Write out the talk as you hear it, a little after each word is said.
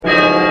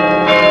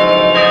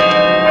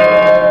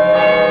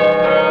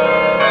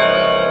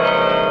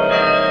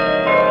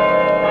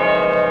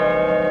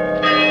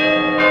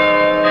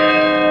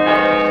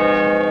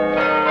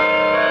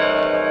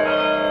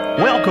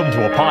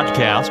listening to a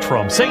podcast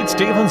from St.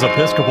 Stephen's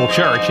Episcopal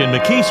Church in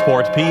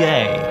McKeesport,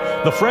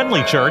 PA, the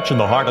friendly church in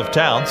the heart of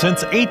town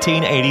since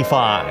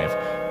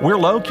 1885. We're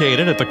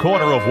located at the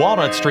corner of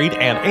Walnut Street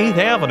and 8th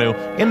Avenue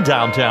in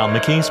downtown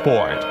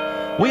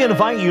McKeesport. We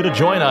invite you to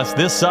join us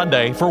this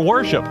Sunday for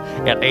worship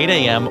at 8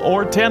 a.m.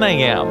 or 10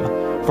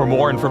 a.m. For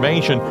more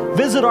information,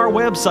 visit our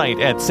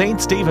website at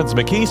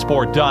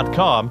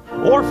ststevensmckeesport.com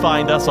or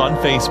find us on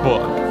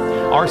Facebook.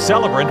 Our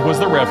celebrant was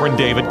the Reverend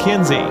David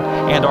Kinsey,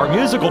 and our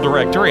musical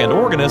director and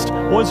organist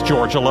was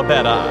Georgia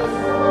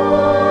Labetta.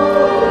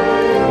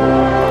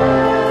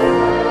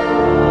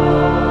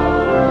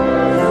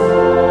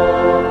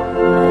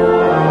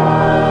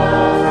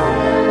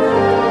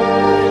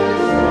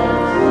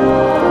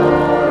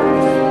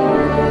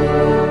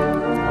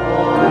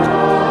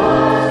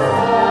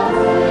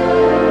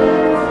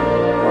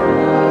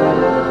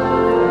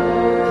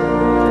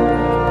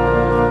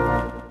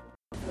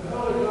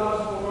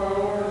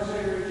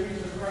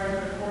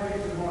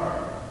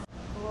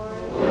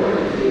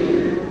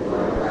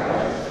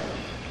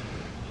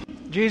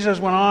 Jesus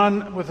went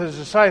on with his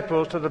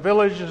disciples to the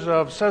villages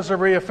of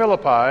Caesarea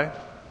Philippi,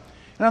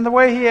 and on the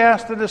way he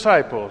asked the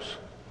disciples,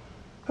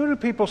 "Who do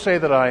people say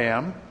that I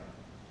am?"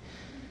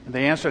 And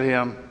they answered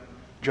him,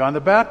 "John the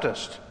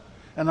Baptist,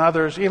 and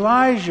others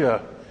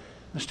Elijah,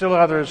 and still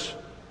others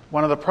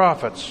one of the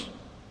prophets."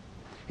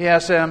 He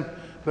asked them,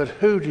 "But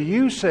who do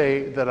you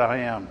say that I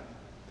am?"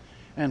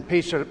 And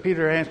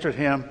Peter answered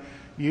him,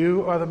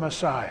 "You are the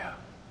Messiah."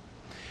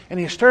 And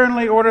he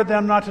sternly ordered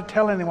them not to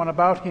tell anyone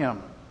about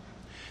him.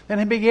 Then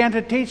he began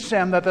to teach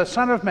them that the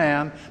Son of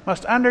Man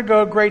must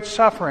undergo great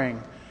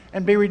suffering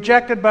and be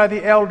rejected by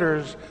the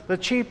elders, the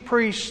chief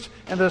priests,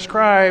 and the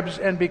scribes,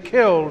 and be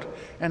killed,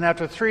 and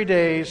after 3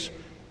 days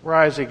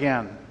rise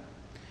again.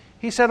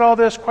 He said all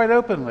this quite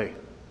openly.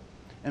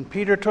 And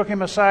Peter took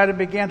him aside and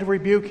began to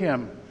rebuke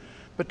him.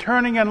 But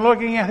turning and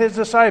looking at his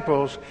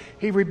disciples,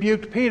 he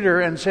rebuked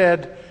Peter and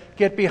said,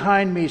 "Get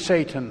behind me,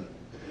 Satan,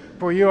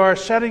 for you are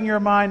setting your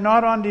mind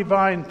not on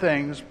divine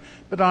things,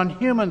 but on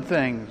human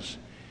things."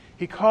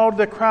 He called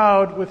the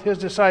crowd with his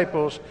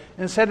disciples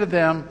and said to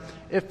them,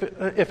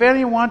 If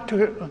any want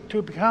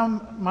to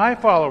become my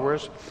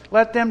followers,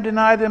 let them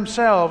deny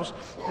themselves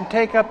and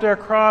take up their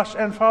cross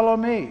and follow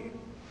me.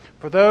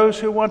 For those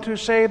who want to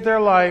save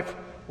their life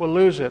will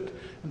lose it.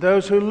 And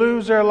those who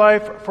lose their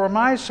life for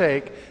my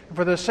sake and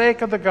for the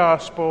sake of the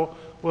gospel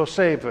will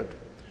save it.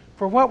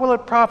 For what will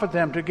it profit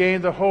them to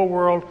gain the whole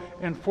world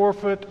and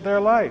forfeit their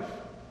life?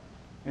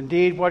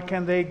 Indeed, what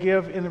can they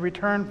give in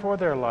return for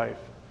their life?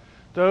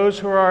 Those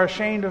who are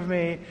ashamed of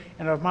me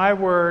and of my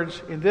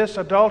words in this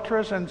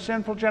adulterous and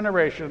sinful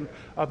generation,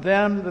 of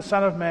them the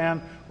Son of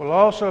Man will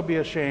also be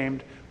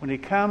ashamed when he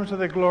comes to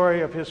the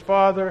glory of his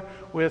Father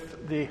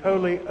with the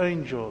holy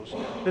angels.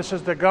 This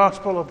is the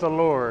gospel of the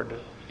Lord.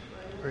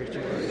 Praise to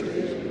you.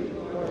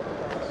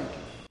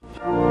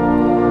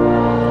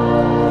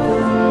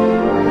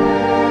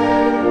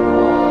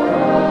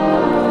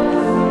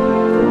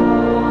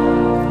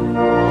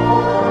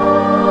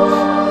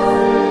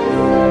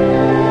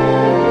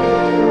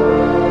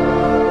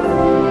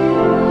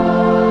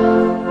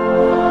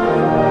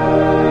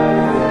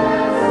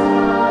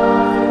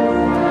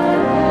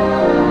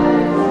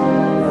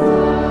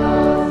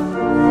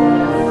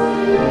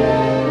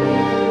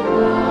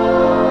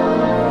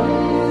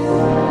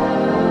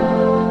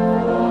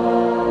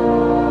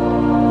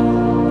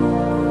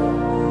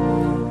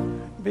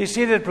 Be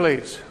seated,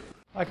 please.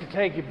 I'd like to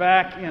take you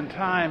back in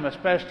time,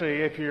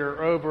 especially if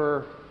you're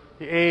over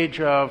the age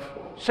of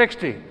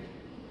 60.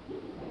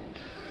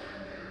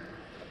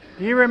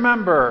 Do you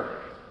remember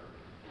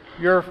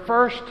your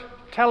first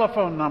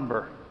telephone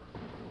number?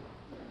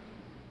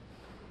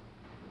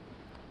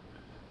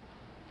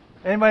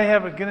 Anybody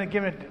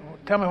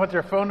tell me what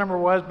their phone number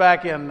was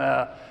back in?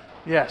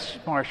 Yes,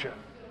 Marcia.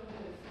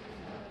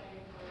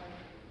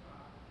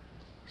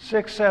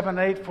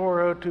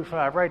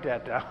 6784025. Write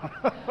that down.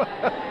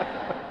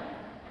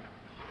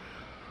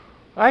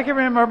 I can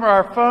remember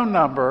our phone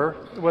number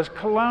was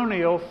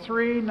Colonial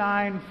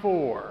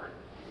 394.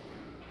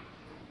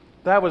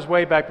 That was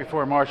way back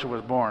before Marcia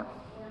was born.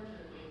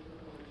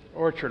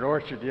 Orchard,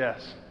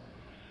 yes.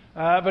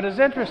 But it's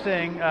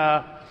interesting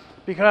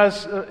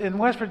because in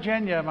West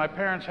Virginia, my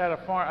parents had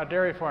a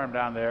dairy farm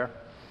down there,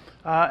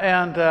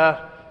 and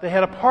they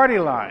had a party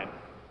line.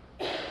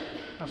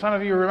 Now, some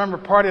of you remember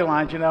party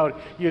lines. You know,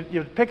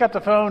 you'd pick up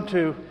the phone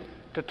to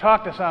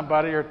talk to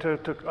somebody or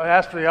to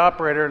ask for the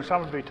operator, and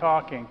someone would be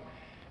talking,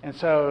 and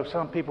so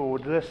some people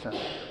would listen.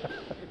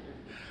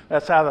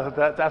 That's how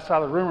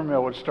the rumor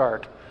mill would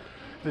start.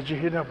 Did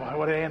you know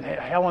what Aunt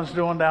Helen's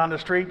doing down the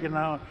street? You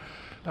know,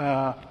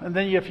 and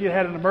then if you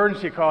had an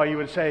emergency call, you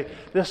would say,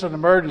 "This is an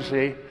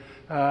emergency."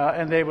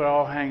 And they would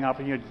all hang up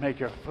and you'd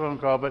make your phone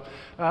call. But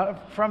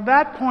from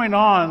that point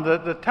on,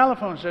 the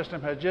telephone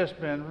system had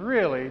just been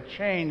really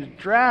changed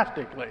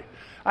drastically.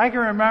 I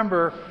can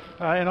remember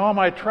in all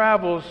my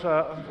travels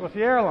with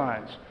the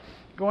airlines,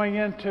 going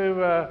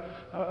into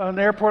an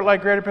airport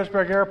like Greater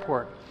Pittsburgh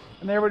Airport,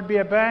 and there would be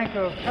a bank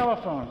of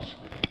telephones,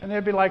 and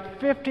there'd be like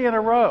 50 in a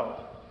row.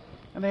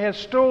 And they had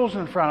stools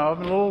in front of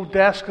them, a little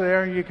desk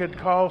there. You could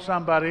call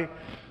somebody.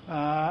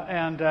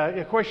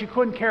 Of course, you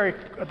couldn't carry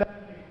that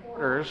many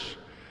quarters,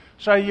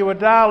 so you would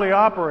dial the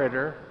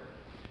operator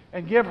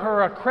and give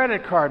her a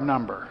credit card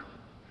number.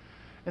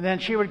 And then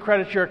she would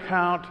credit your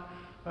account,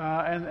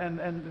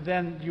 and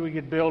then you would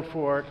get billed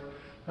for it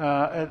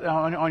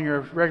on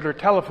your regular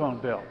telephone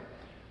bill.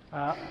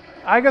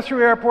 I go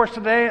through airports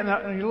today, and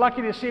you're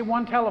lucky to see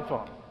one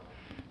telephone,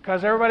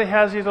 because everybody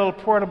has these little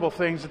portable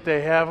things that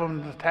they have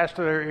them attached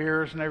to their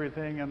ears and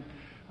everything,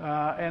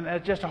 and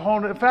it's just a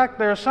whole. In fact,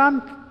 there are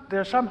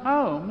some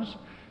homes,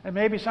 and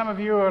maybe some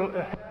of you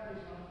are.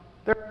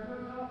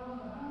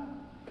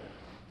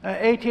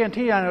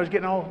 AT&T, I know, is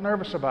getting all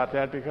nervous about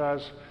that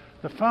because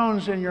the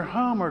phones in your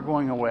home are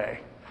going away,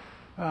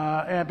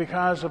 and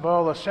because of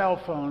all the cell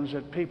phones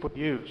that people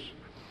use.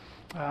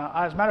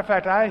 As a matter of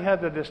fact, I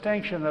had the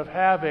distinction of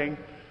having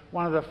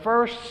one of the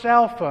first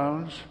cell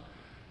phones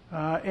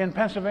in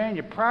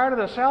Pennsylvania. Prior to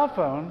the cell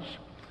phones,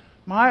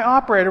 my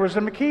operator was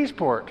in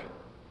McKeesport,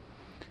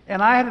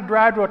 and I had to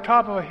drive to the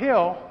top of a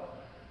hill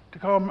to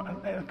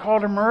call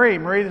to Marie.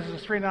 Marie, this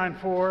is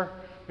 394.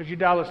 Could you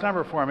dial this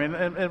number for me?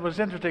 And it was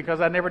interesting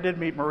because I never did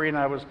meet Marie, and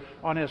I was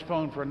on his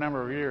phone for a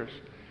number of years.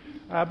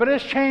 But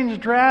it's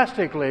changed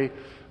drastically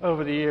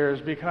over the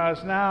years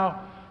because now,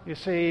 you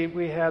see,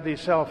 we have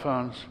these cell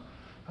phones,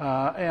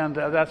 and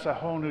that's a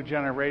whole new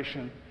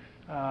generation.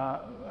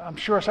 I'm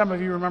sure some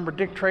of you remember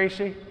Dick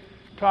Tracy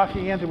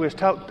talking into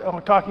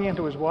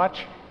his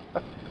watch.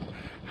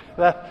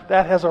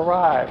 that has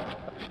arrived.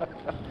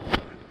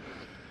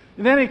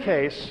 In any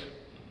case,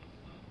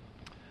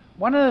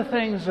 one of the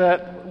things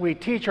that we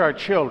teach our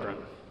children,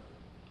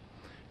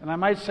 and I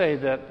might say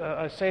that,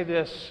 I say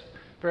this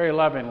very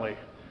lovingly,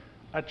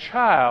 a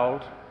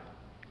child,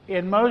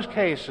 in most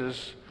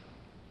cases,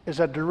 is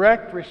a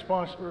direct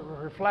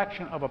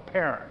reflection of a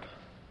parent.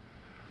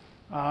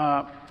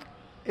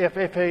 If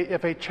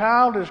a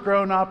child is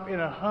grown up in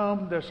a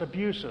home that's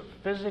abusive,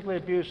 physically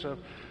abusive,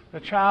 the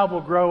child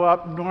will grow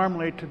up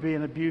normally to be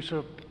an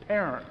abusive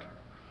parent.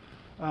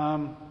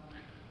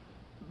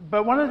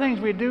 But one of the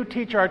things we do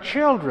teach our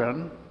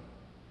children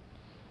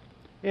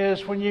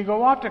is when you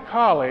go off to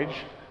college,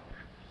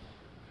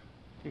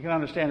 you can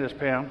understand this,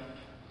 Pam.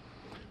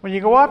 When you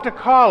go off to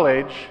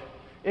college,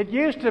 it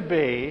used to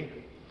be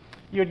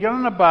you'd get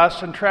on a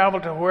bus and travel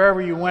to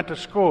wherever you went to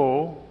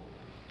school,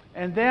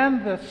 and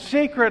then the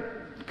secret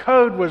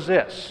code was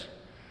this: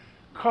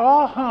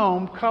 call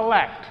home,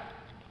 collect,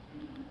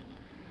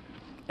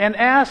 and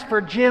ask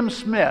for Jim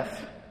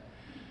Smith.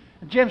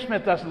 Jim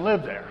Smith doesn't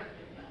live there.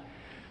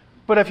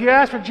 But if you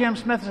ask for Jim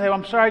Smith and say, well,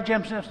 I'm sorry,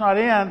 Jim Smith's not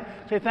in,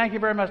 say, thank you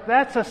very much.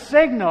 That's a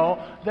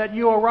signal that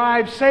you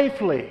arrived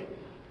safely.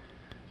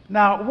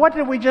 Now, what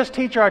did we just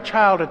teach our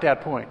child at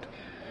that point?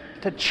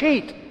 To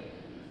cheat.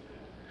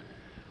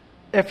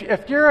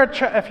 If you're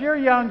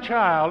a young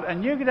child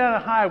and you get on a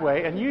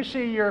highway and you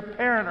see your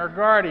parent or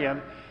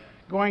guardian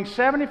going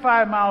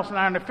 75 miles an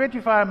hour in a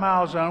 55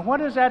 mile zone, what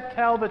does that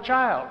tell the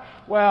child?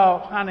 Well,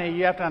 honey,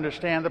 you have to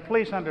understand, the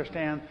police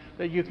understand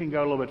that you can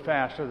go a little bit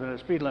faster than the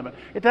speed limit.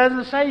 It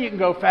doesn't say you can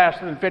go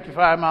faster than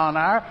 55 miles an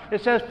hour.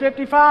 It says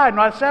 55,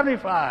 not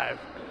 75.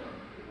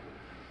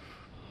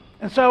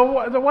 And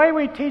so the way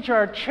we teach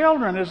our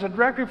children is a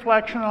direct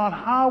reflection on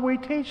how we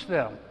teach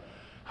them.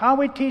 How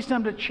we teach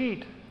them to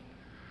cheat.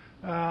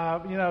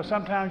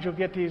 Sometimes you'll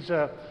get these,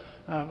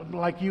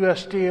 like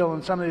U.S. Steel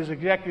and some of these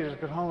executives that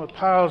come home with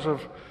piles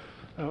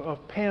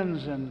of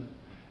pens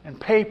and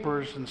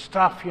papers and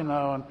stuff,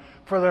 and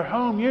for their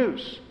home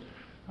use.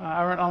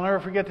 I'll never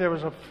forget, there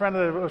was a friend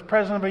that was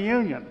president of a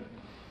union,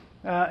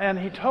 and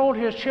he told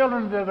his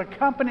children that the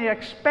company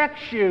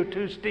expects you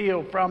to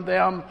steal from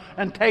them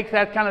and take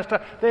that kind of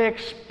stuff. They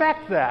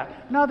expect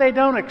that. No, they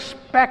don't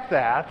expect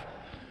that.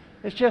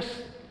 It's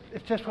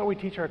just what we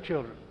teach our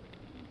children.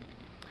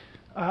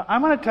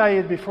 I'm going to tell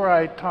you before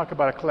I talk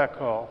about a collect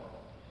call.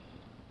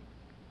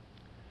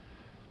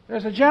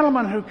 There's a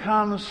gentleman who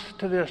comes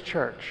to this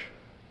church.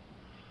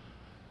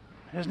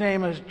 His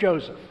name is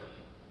Joseph.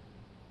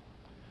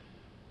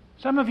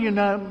 Some of you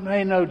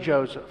may know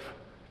Joseph.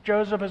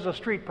 Joseph is a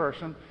street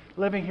person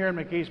living here in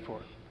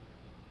McKeesport.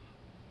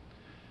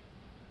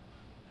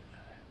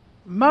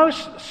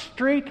 Most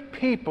street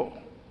people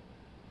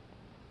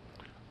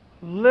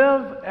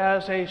live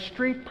as a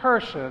street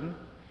person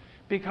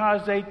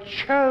because they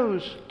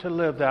chose to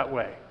live that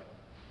way.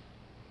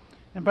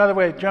 And by the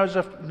way,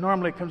 Joseph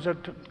normally comes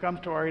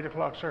to our 8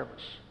 o'clock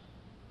service.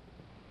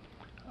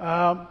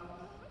 And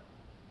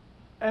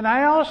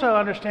I also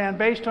understand,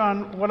 based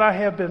on what I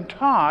have been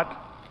taught,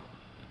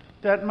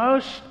 that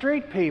most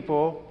street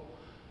people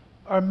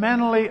are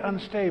mentally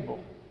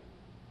unstable.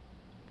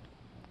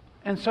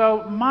 And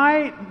so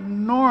my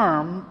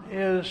norm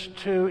is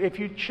to, if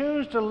you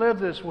choose to live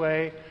this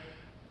way,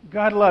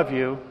 God love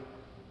you,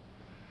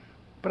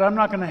 but I'm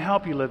not going to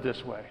help you live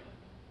this way.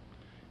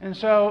 And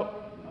so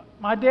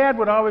my dad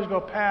would always go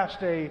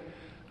past a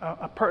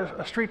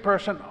street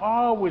person,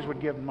 always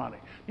would give money.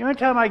 The only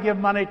time I give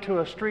money to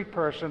a street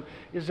person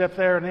is if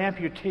they're an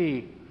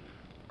amputee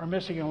or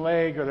missing a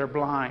leg or they're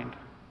blind.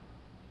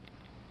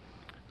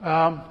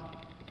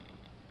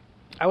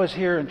 I was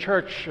here in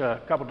church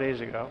a couple days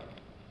ago,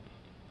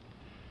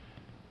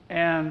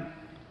 and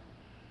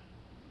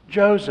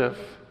Joseph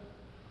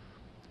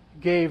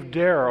gave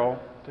Daryl,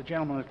 the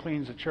gentleman that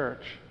cleans the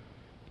church,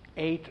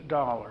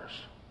 $8.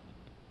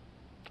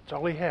 That's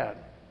all he had.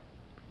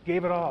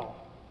 Gave it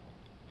all.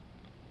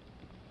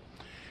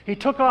 He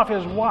took off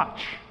his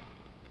watch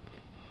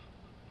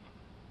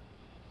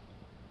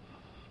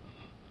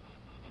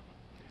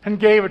and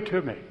gave it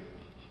to me.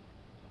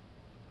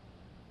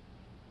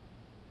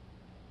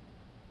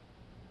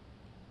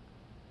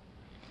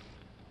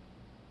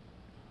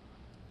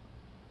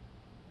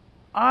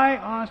 I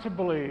honestly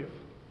believe,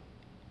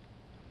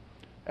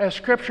 as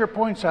Scripture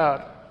points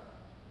out,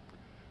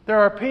 there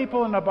are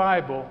people in the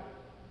Bible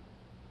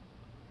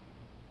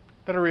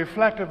that are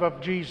reflective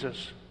of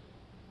Jesus.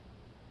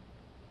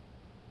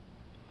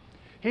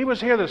 He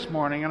was here this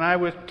morning, and I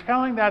was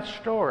telling that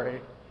story,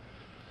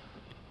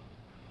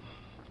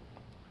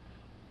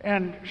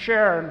 and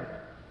Sharon,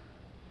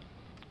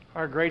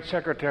 our great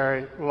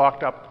secretary,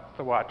 locked up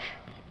the watch.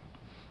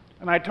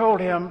 And I told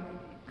him,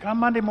 come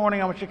Monday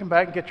morning, I want you to come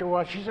back and get your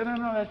watch. He said,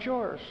 no, that's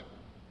yours.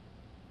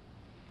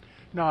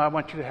 No, I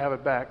want you to have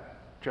it back,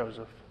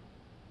 Joseph.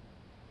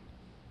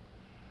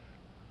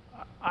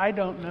 I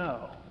don't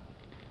know.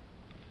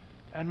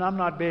 And I'm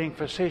not being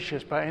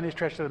facetious by any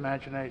stretch of the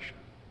imagination.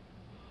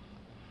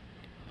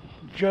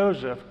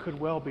 Joseph could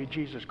well be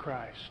Jesus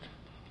Christ.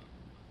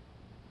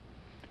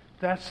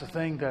 That's the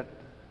thing that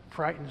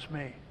frightens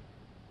me.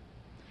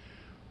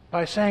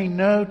 By saying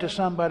no to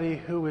somebody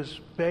who is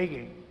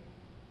begging,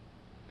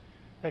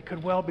 that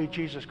could well be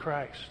Jesus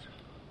Christ.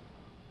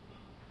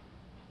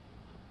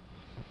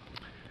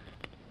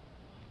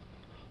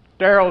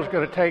 Daryl's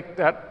going to take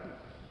that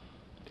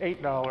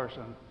 $8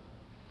 and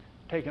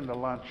take him to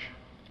lunch.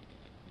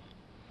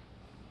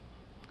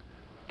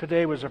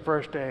 Today was the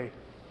first day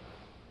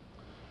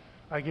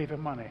I gave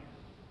him money.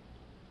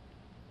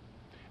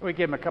 We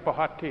gave him a cup of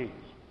hot tea.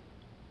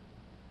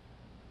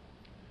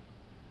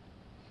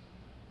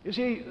 You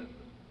see,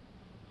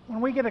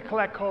 when we get a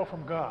collect call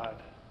from God,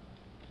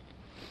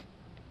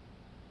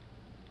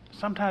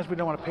 sometimes we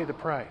don't want to pay the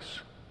price.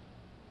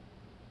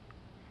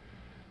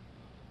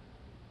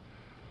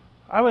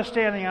 I was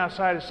standing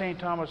outside of St.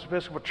 Thomas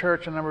Episcopal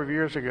Church a number of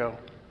years ago,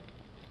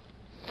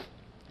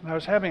 and I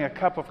was having a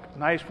cup of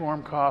nice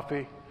warm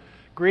coffee,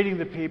 greeting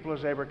the people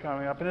as they were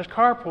coming up, and his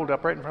car pulled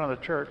up right in front of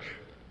the church.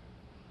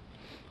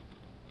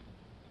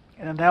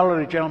 And an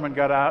elderly gentleman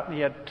got out, and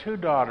he had two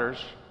daughters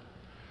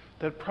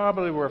that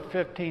probably were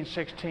 15,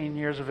 16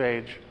 years of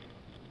age.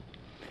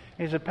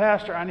 He said,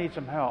 Pastor, I need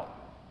some help.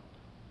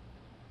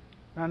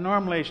 Now,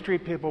 normally,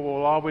 street people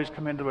will always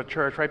come into a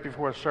church right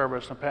before a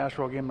service, and the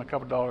pastor will give them a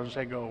couple dollars and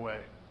say, go away.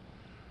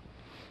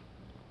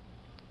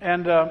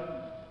 And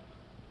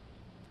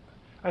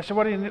I said,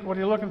 what are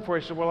you looking for?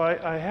 He said, well,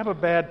 I have a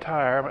bad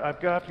tire. I've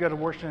got to go to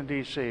Washington,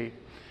 D.C.,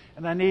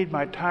 and I need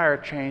my tire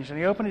changed. And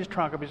he opened his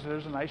trunk up. He said,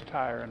 there's a nice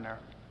tire in there.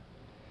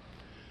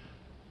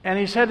 And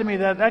he said to me,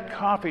 that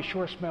coffee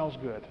sure smells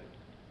good.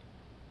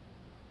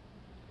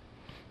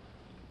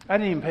 I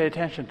didn't even pay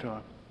attention to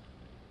him.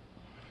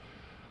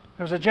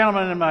 There was a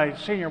gentleman in my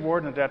senior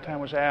warden at that time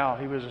was Al.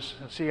 He was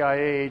a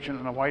CIA agent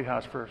in the White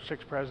House for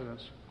 6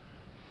 presidents.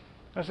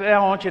 I said,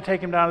 Al, I want you to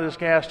take him down to this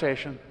gas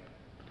station,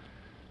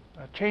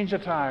 change the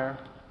tire,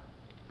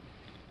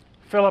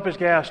 fill up his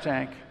gas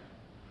tank,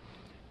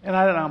 and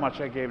I don't know how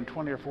much I gave him,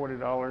 $20 or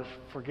 $40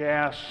 for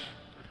gas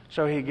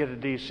so he'd get to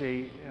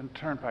D.C. and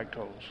turnpike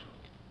tolls.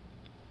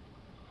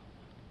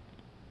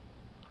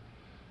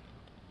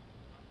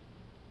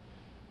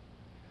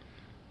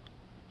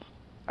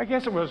 I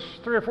guess it was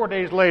 3 or 4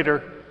 days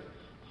later,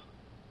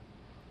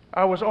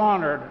 I was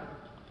honored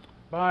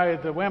by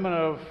the women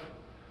of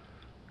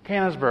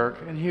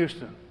Canonsburg in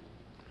Houston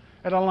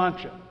at a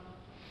luncheon.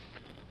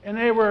 And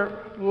they were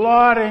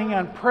lauding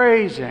and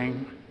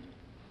praising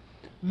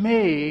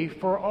me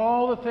for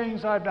all the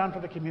things I've done for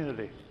the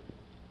community.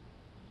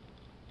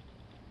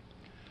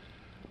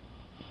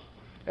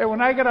 And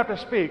when I got up to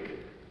speak,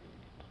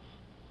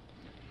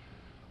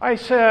 I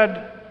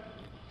said,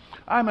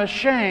 I'm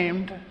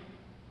ashamed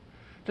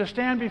to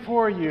stand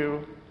before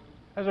you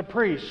as a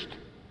priest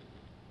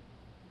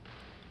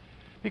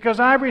because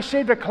I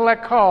received a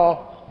collect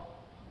call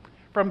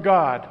from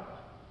God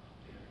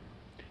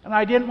and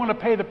I didn't want to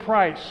pay the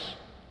price.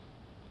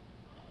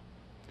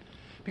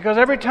 Because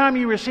every time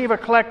you receive a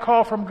collect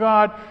call from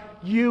God,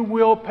 you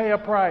will pay a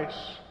price.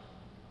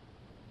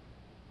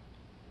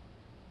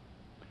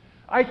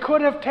 I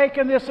could have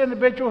taken this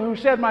individual who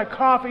said my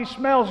coffee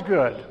smells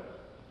good,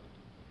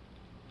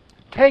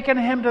 taken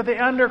him to the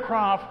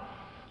Undercroft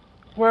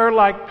where,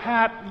 like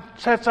Pat,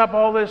 sets up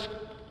all this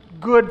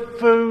good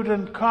food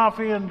and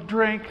coffee and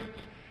drink,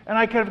 and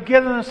I could have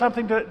given them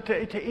something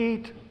to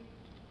eat.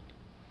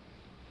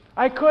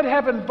 I could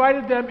have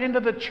invited them into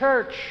the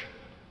church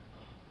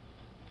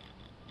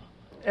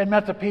and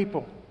met the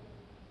people.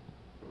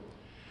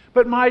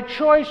 But my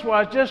choice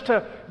was just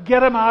to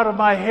get them out of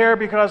my hair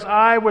because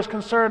I was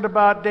concerned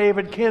about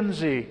David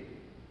Kinsey.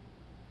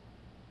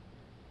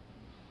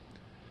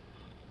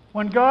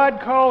 When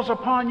God calls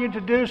upon you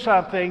to do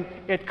something,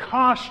 it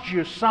costs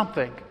you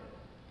something.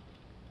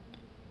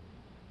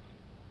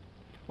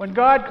 When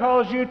God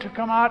calls you to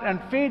come out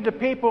and feed the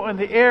people in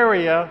the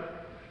area,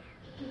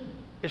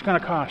 it's going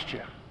to cost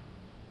you.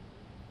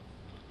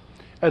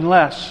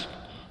 Unless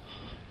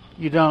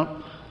you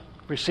don't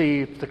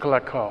receive the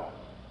collect call.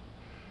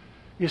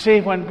 You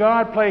see, when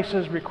God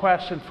places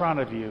requests in front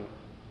of you,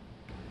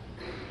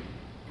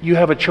 you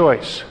have a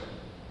choice.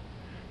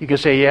 You can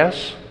say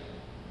yes,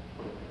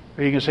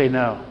 or you can say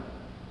no.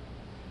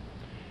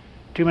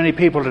 Too many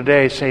people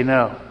today say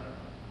no.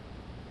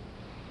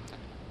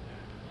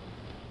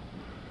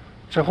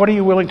 So what are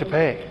you willing to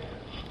pay?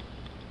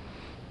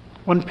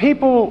 When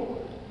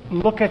people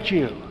look at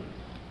you,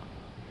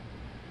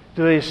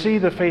 do they see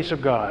the face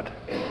of God?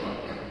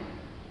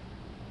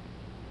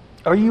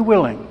 Are you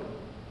willing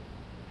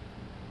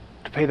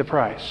to pay the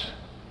price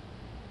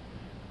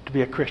to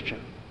be a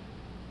Christian?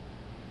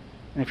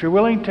 And if you're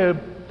willing to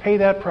pay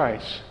that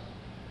price,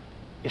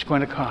 it's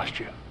going to cost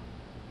you.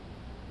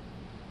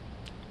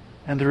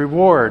 And the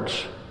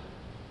rewards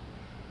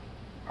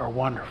are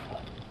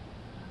wonderful.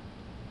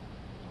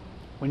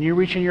 When you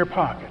reach in your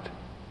pocket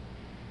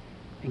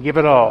and give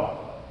it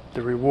all,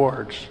 the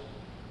rewards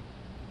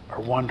are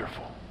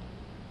wonderful.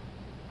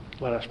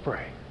 Let us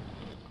pray.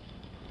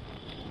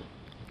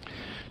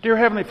 Dear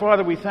Heavenly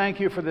Father, we thank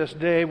you for this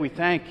day. We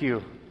thank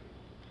you.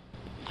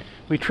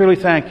 We truly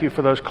thank you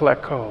for those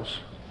collect calls.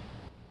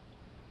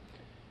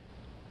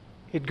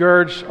 It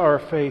girds our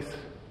faith.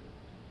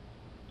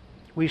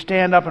 We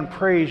stand up and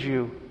praise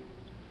you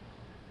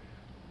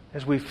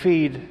as we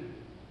feed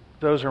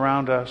those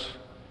around us,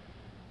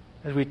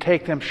 as we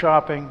take them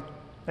shopping,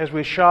 as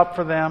we shop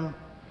for them,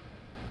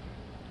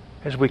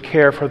 as we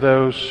care for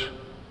those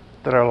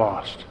that are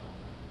lost.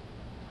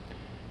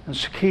 And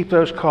so keep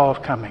those calls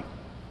coming,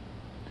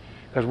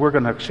 because we're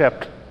going to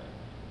accept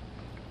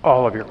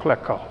all of your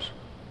collect calls.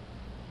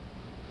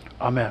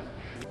 Amen.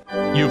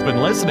 You've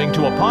been listening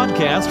to a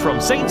podcast from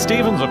St.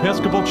 Stephen's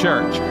Episcopal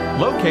Church,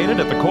 located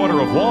at the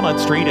corner of Walnut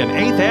Street and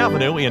 8th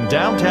Avenue in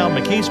downtown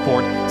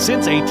McKeesport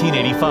since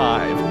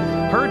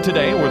 1885. Heard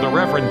today were the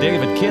Reverend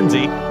David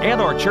Kinsey and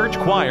our church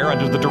choir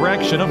under the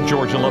direction of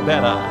Georgia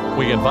Labetta.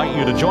 We invite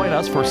you to join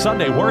us for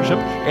Sunday worship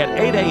at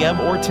 8 a.m.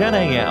 or 10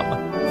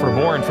 a.m. For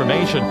more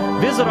information,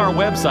 visit our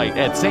website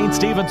at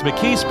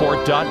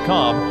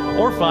ststevensmckeesport.com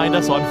or find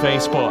us on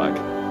Facebook.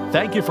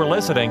 Thank you for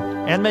listening,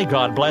 and may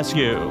God bless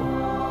you.